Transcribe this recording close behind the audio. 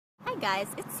guys,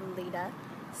 it's Leda.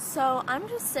 So I'm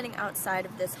just sitting outside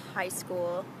of this high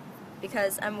school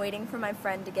because I'm waiting for my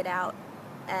friend to get out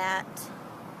at,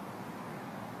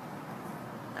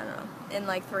 I don't know, in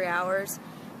like 3 hours.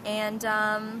 And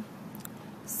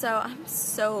so I'm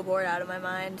so bored out of my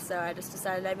mind, so I just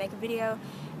decided I'd make a video.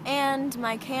 And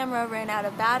my camera ran out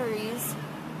of batteries.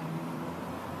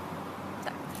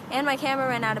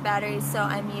 So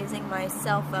I'm using my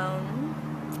cell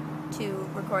phone to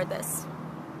record this.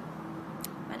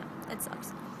 I know, it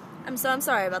sucks. I'm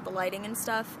sorry about the lighting and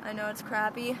stuff. I know it's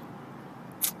crappy,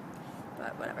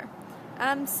 but whatever.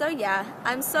 So yeah,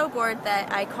 I'm so bored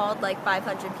that I called like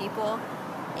 500 people,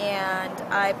 and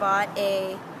I bought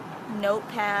a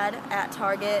notepad at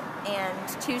Target and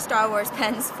 2 Star Wars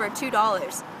pens for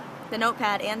 $2. The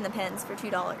notepad and the pens for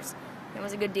 $2. It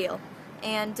was a good deal.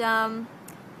 And then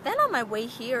on my way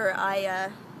here,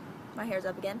 my hair's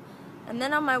up again. And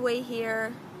then on my way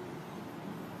here,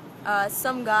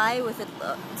 some guy with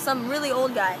some really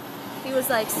old guy, he was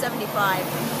like 75,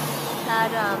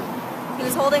 he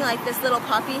was holding like this little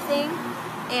puppy thing,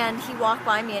 and he walked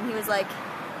by me and he was like,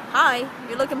 "Hi,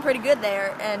 you're looking pretty good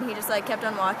there," and he just like kept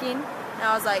on walking, and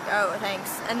I was like, "Oh,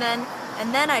 thanks." And then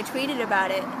I tweeted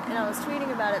about it, and I was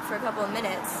tweeting about it for a couple of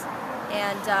minutes,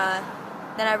 and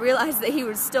then I realized that he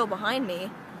was still behind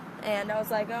me, and I was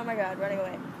like, "Oh my god, running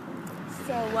away."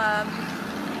 So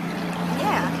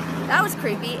yeah, that was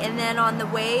creepy. And then on the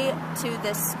way to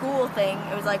this school thing,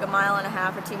 it was like a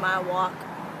 1.5 or 2 mile walk.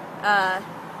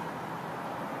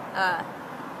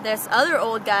 This other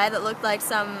old guy that looked like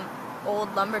some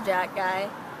old lumberjack guy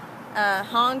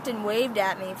honked and waved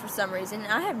at me for some reason.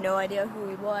 I have no idea who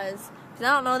he was, because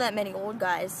I don't know that many old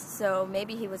guys, so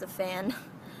maybe he was a fan.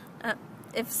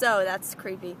 If so, that's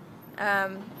creepy.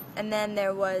 And then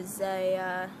there was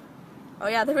there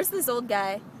was this old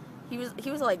guy. He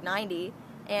was like 90,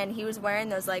 and he was wearing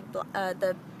those like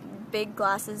the big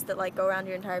glasses that like go around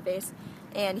your entire face,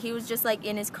 and he was just like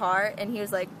in his car, and he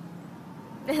was like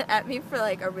at me for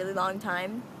like a really long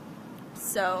time.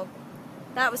 So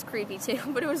that was creepy too,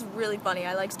 but it was really funny.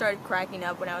 I like started cracking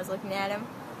up when I was looking at him.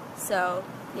 So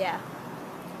yeah.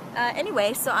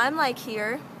 Anyway, so I'm like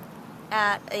here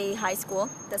at a high school,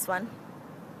 this one.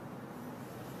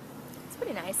 It's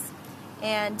pretty nice.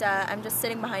 And I'm just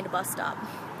sitting behind a bus stop.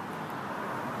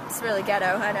 It's really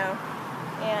ghetto, I know.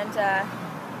 And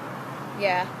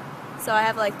yeah, so I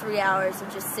have like 3 hours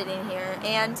of just sitting here,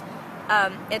 and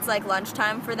it's like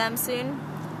lunchtime for them soon,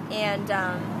 and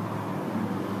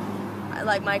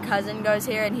like my cousin goes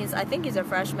here, and I think he's a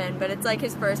freshman, but it's like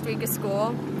his first week of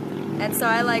school, and so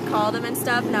I like called him and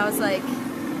stuff, and I was like,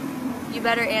 you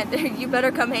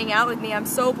better come hang out with me, I'm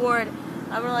so bored.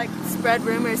 I'm gonna like spread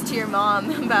rumors to your mom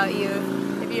about you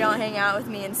if you don't hang out with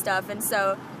me and stuff.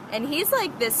 And he's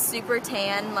like this super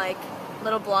tan, like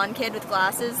little blonde kid with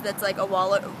glasses that's like a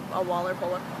water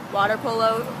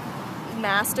polo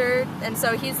master, and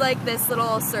so he's like this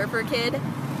little surfer kid,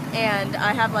 and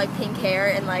I have like pink hair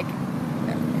and like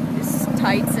just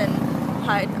tights and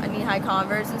knee-high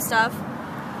Converse and stuff,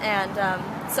 and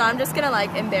so I'm just gonna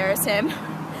like embarrass him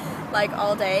like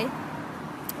all day,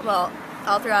 well,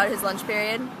 all throughout his lunch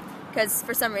period, because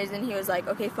for some reason he was like,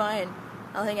 "Okay, fine,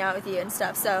 I'll hang out with you and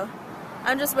stuff." So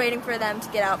I'm just waiting for them to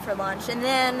get out for lunch, and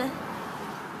then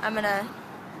I'm gonna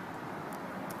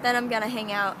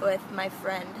hang out with my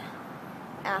friend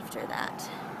after that.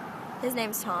 His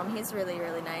name's Tom. He's really,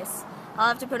 really nice. I'll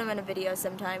have to put him in a video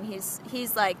sometime.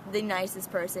 He's like the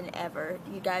nicest person ever.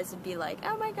 You guys would be like,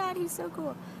 "Oh my god, he's so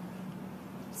cool."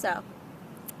 So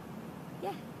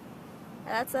yeah,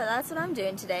 that's what I'm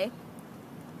doing today.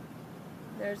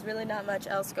 There's really not much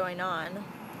else going on.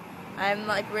 I'm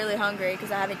like really hungry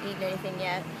because I haven't eaten anything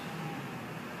yet.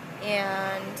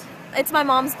 And it's my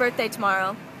mom's birthday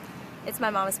tomorrow. It's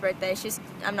my mom's birthday.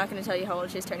 I'm not going to tell you how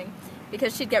old she's turning,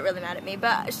 because she'd get really mad at me.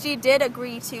 But she did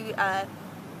agree to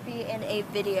be in a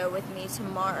video with me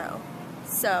tomorrow.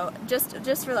 So just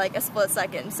for like a split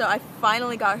second. So I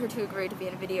finally got her to agree to be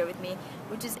in a video with me,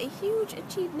 which is a huge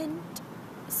achievement.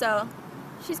 So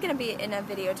she's going to be in a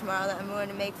video tomorrow that I'm going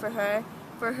to make for her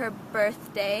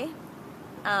birthday.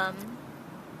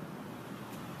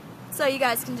 So you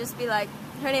guys can just be like,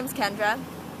 her name's Kendra,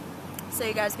 so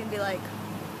you guys can be like,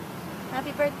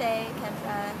 "Happy birthday,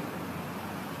 Kendra."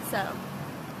 So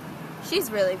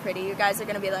she's really pretty. You guys are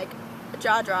gonna be like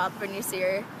jaw drop when you see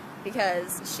her,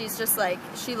 because she's just like,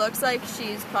 she looks like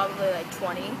she's probably like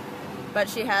 20, but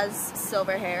she has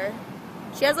silver hair.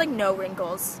 She has like no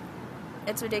wrinkles.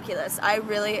 It's ridiculous. I'm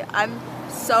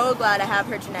so glad I have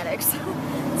her genetics.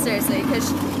 Seriously,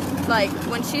 because like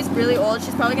when she's really old,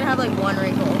 she's probably gonna have like 1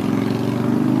 wrinkle.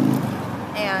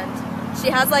 And She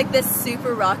has like this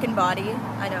super rockin' body.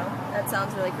 I know, that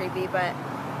sounds really creepy, but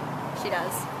she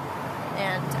does.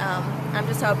 And I'm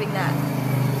just hoping that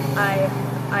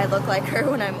I look like her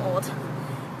when I'm old.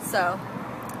 So,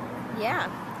 yeah.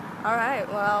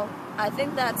 Alright, well, I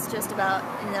think that's just about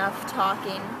enough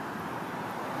talking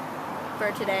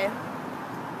for today.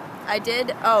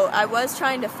 I was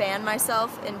trying to fan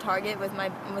myself in Target with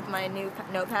my new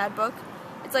notepad book.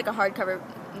 It's like a hardcover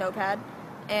notepad.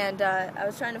 And I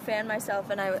was trying to fan myself,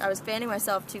 and I was fanning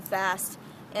myself too fast,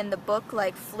 and the book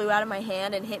like flew out of my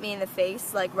hand and hit me in the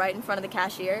face, like right in front of the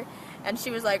cashier. And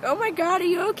she was like, "Oh my God, are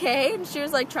you okay?" And she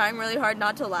was like trying really hard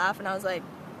not to laugh, and I was like,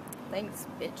 "Thanks,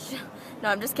 bitch." No,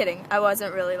 I'm just kidding. I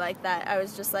wasn't really like that. I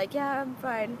was just like, "Yeah, I'm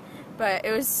fine." But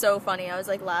it was so funny. I was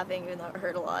like laughing even though it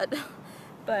hurt a lot.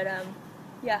 But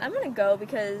yeah, I'm gonna go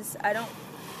because I don't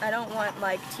want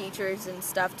like teachers and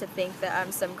stuff to think that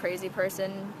I'm some crazy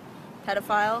person,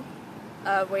 pedophile,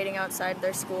 waiting outside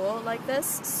their school like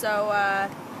this. So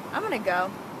I'm gonna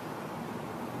go.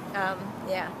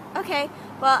 Yeah. Okay.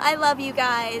 Well, I love you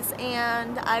guys,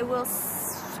 and I will.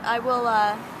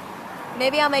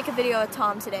 Maybe I'll make a video with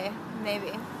Tom today.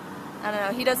 Maybe. I don't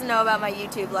know. He doesn't know about my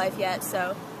YouTube life yet,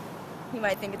 so he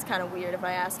might think it's kind of weird if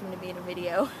I ask him to be in a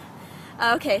video.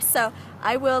 Okay, so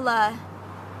I will talk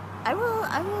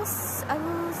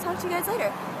to you guys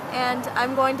later. And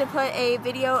I'm going to put a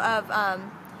video of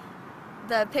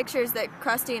the pictures that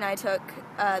Krusty and I took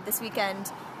this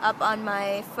weekend up on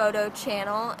my photo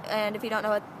channel. And if you don't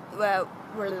know what the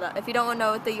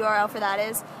URL for that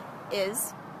is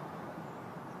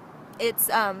it's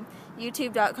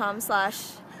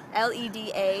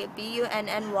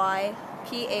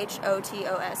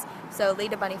youtube.com/LEDABUNNYPHOTOS. So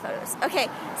Leda Bunny Photos. Okay,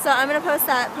 so I'm going to post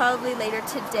that probably later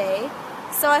today.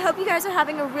 So I hope you guys are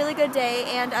having a really good day,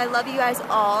 and I love you guys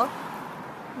all.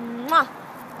 Mwah!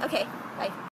 Okay, bye.